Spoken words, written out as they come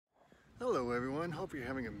Hello everyone, hope you're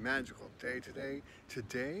having a magical day today.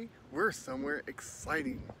 Today, we're somewhere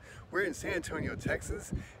exciting. We're in San Antonio,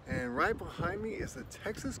 Texas, and right behind me is the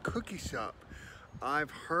Texas Cookie Shop.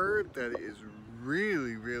 I've heard that it is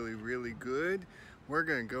really good. We're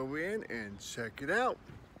gonna go in and check it out.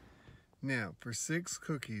 Now, for 6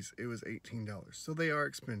 cookies, it was $18, so they are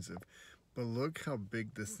expensive. But look how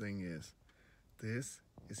big this thing is. This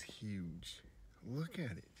is huge. Look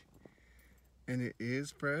at it. And it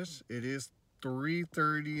is fresh. It is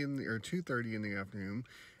 3:30 or 2:30 in the afternoon,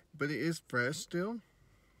 but it is fresh still.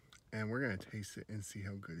 And we're gonna taste it and see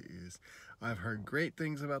how good it is. I've heard great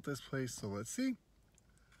things about this place, so let's see.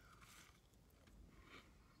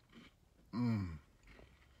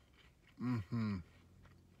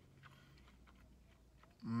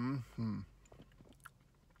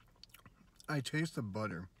 I taste the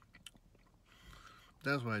butter.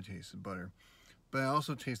 That's what I tasted, butter. But I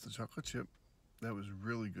also taste the chocolate chip. That was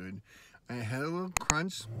really good. I had a little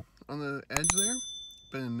crunch on the edge there,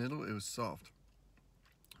 but in the middle it was soft.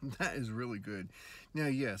 That is really good. Now,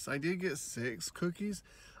 yes, I did get 6 cookies.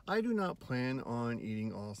 I do not plan on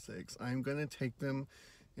eating all 6. I'm gonna take them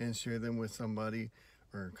and share them with somebody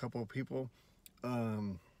or a couple of people.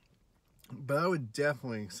 But I would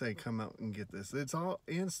definitely say come out and get this. It's all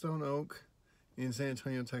in Stone Oak in San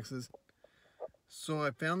Antonio, Texas. So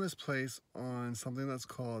I found this place on something that's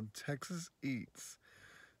called Texas Eats.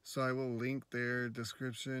 So I will link their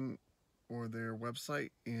description or their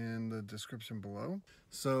website in the description below.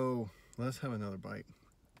 So let's have another bite.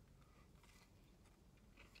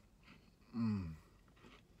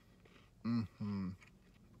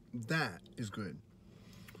 That is good.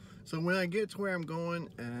 So when I get to where I'm going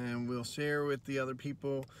and we'll share with the other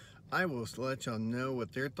people, I will let y'all know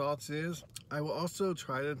what their thoughts is. I will also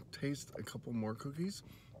try to taste a couple more cookies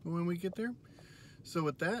when we get there. So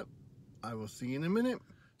with that, I will see you in a minute.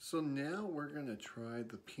 So now we're gonna try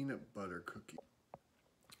the peanut butter cookie.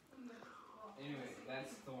 Anyway,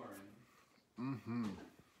 that's Thorn.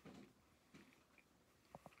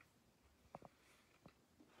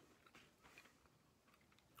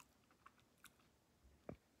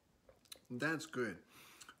 That's good.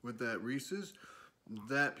 With that Reese's,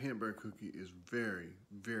 that peanut butter cookie is very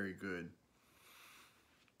good.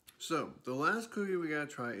 So, the last cookie we gotta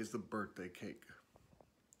try is the birthday cake.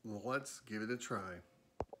 Let's give it a try.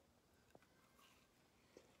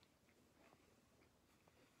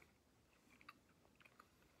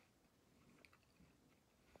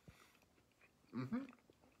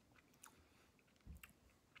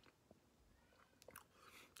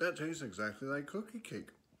 That tastes exactly like cookie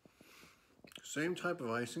cake. Same type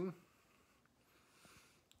of icing.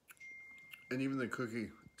 And even the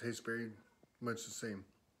cookie tastes very much the same.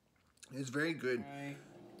 It's very good. Try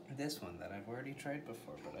this one that I've already tried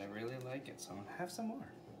before, but I really like it, so I'll have some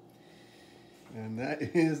more. And that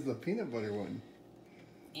is the peanut butter one.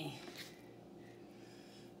 It's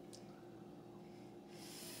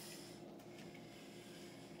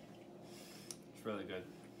really good.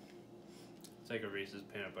 It's like a Reese's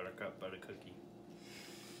peanut butter cup, but a cookie.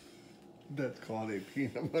 That's called a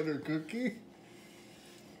peanut butter cookie?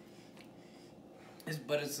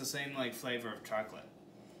 But it's the same like flavor of chocolate.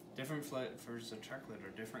 Different flavors of chocolate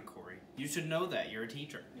are different, Corey. You should know that. You're a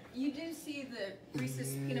teacher. You do see the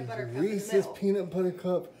Reese's peanut butter cup Reese's in the middle. peanut butter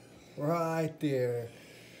cup right there.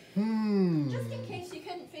 Just in case you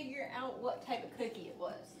couldn't figure out what type of cookie it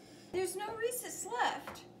was. There's no Reese's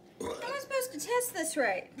left. How am I supposed to test this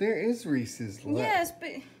right? There is Reese's left. Yes,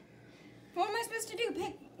 but what am I supposed to do?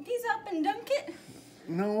 Pick these up and dunk it?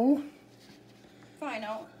 No. Fine,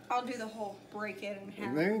 I'll do the whole break it and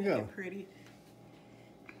have There it you make go. it pretty.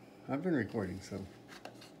 I've been recording, so.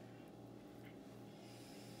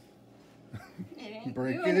 It ain't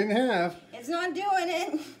Break doing it in half. It's not doing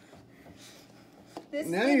it.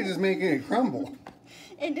 Now you're just making it crumble.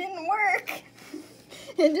 It didn't work.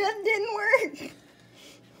 It just didn't work.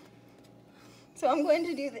 So I'm going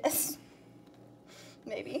to do this.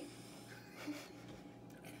 Maybe.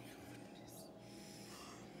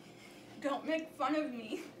 Don't make fun of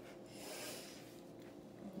me.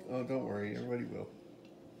 Oh, don't worry. Everybody will.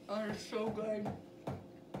 Oh, it's so good.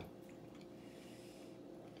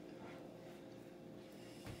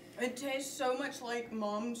 It tastes so much like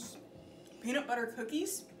Mom's peanut butter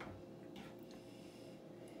cookies.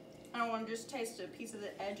 I want to just taste a piece of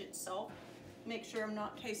the edge itself. Make sure I'm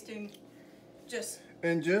not tasting just...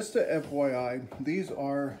 And just a FYI, these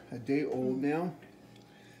are a day old now.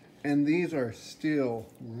 And these are still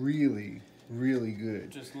really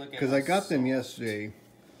good. Just look at because how I got them soft. yesterday.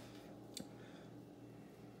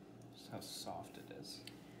 Just how soft it is.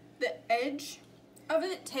 The edge of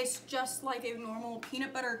it tastes just like a normal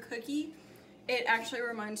peanut butter cookie. It actually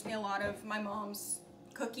reminds me a lot of my mom's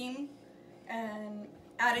cooking, and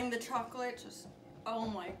adding the chocolate, just, oh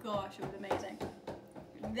my gosh, it was amazing.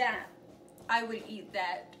 That, I would eat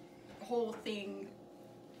that whole thing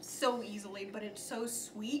so easily, but it's so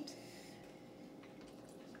sweet.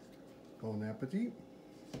 Bon appetit.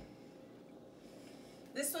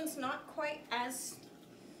 This one's not quite as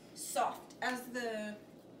soft as the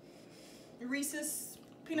Reese's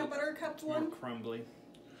peanut butter cup More one. crumbly.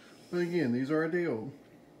 But again, these are a day old.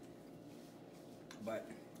 But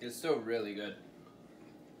it's still really good.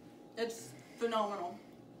 It's phenomenal.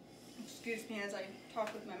 Excuse me as I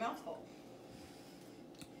talk with my mouth full.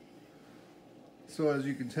 So as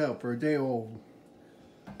you can tell, for a day old,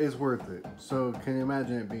 it's worth it. So can you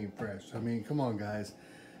imagine it being fresh? I mean, come on guys.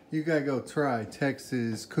 You gotta go try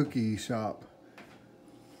Texas Cookie Shop.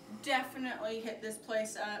 Definitely hit this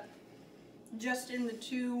place up. Just in the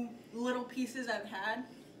 2 little pieces I've had,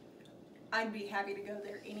 I'd be happy to go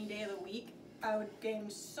there any day of the week. I would gain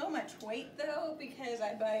so much weight though because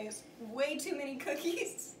I buy way too many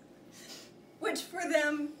cookies. Which for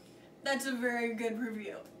them, that's a very good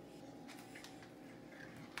review.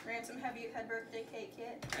 Ransom, have you had birthday cake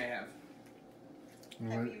yet? I have.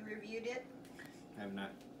 Have you reviewed it? I have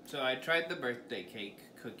not. So I tried the birthday cake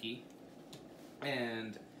cookie,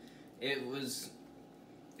 and it was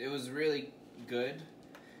really good,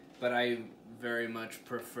 but I very much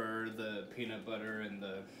prefer the peanut butter and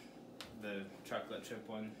the chocolate chip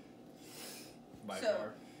one by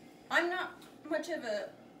far. I'm not much of a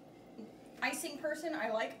icing person. I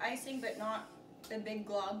like icing, but not a big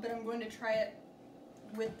glob. But I'm going to try it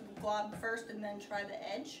with the glob first and then try the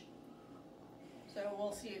edge. So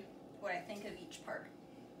we'll see what I think of each part.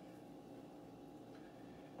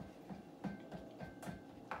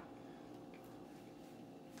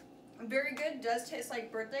 Very good. Does taste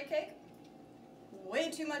like birthday cake.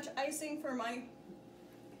 Way too much icing for my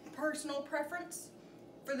personal preference.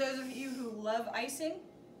 For those of you who love icing,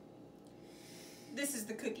 this is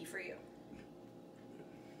the cookie for you.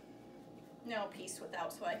 Now a piece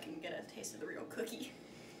without so I can get a taste of the real cookie.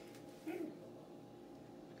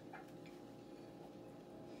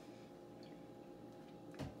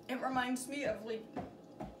 It reminds me of, like,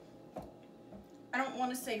 I don't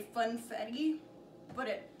want to say funfetti,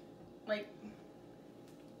 but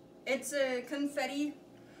it's a confetti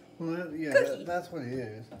cookie. That's what it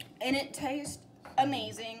is. And it tastes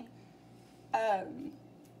amazing.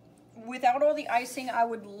 Without all the icing, I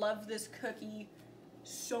would love this cookie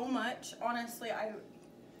so much. Honestly,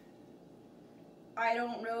 I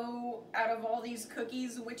don't know out of all these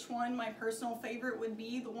cookies which one my personal favorite would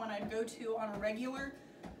be, the one I'd go to on a regular.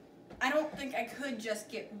 I don't think I could just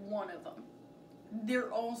get one of them.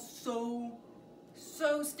 They're all so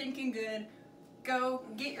stinking good. Go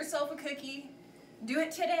get yourself a cookie. Do it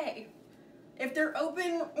today. If they're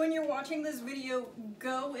open when you're watching this video,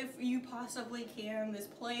 go if you possibly can. This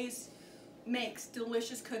place makes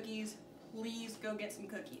delicious cookies. Please go get some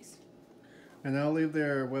cookies. And I'll leave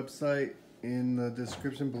their website in the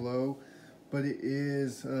description below. But it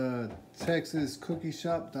is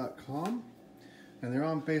texascookieshop.com. And they're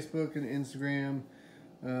on Facebook and Instagram.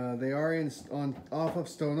 They are off of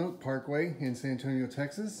Stone Oak Parkway in San Antonio,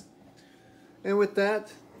 Texas. And with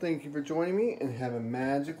that, thank you for joining me and have a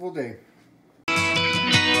magical day.